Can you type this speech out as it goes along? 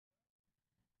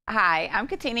Hi, I'm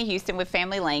Katina Houston with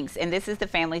Family Links, and this is the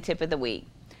Family Tip of the Week.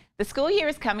 The school year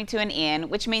is coming to an end,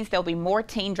 which means there'll be more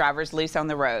teen drivers loose on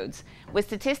the roads. With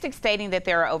statistics stating that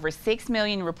there are over 6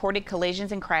 million reported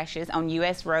collisions and crashes on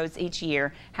U.S. roads each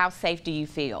year, how safe do you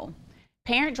feel?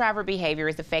 Parent-driver behavior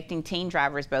is affecting teen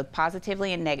drivers both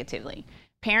positively and negatively.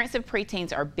 Parents of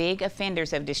preteens are big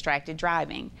offenders of distracted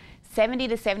driving. 70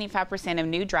 to 75% of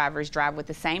new drivers drive with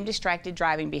the same distracted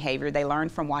driving behavior they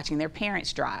learned from watching their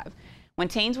parents drive. When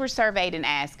teens were surveyed and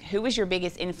asked, who was your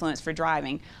biggest influence for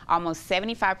driving, almost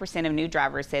 75% of new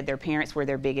drivers said their parents were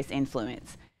their biggest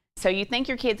influence. So you think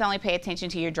your kids only pay attention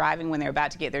to your driving when they're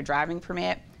about to get their driving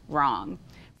permit? Wrong.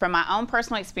 From my own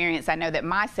personal experience, I know that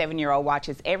my 7-year-old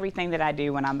watches everything that I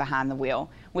do when I'm behind the wheel,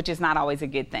 which is not always a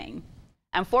good thing.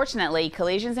 Unfortunately,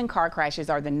 collisions and car crashes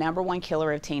are the #1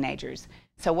 killer of teenagers.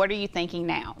 So what are you thinking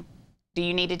now? Do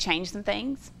you need to change some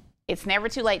things? It's never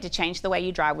too late to change the way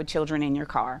you drive with children in your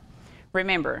car.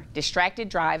 Remember, distracted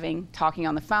driving, talking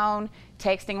on the phone,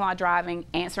 texting while driving,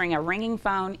 answering a ringing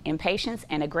phone, impatience,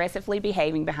 and aggressively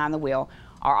behaving behind the wheel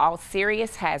are all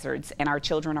serious hazards, and our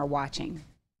children are watching.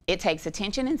 It takes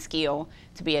attention and skill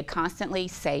to be a constantly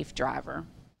safe driver.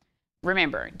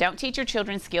 Remember, don't teach your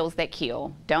children skills that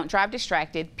kill. Don't drive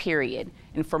distracted, period.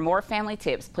 And for more family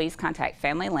tips, please contact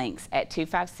Family Links at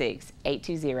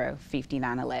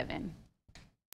 256-820-5911.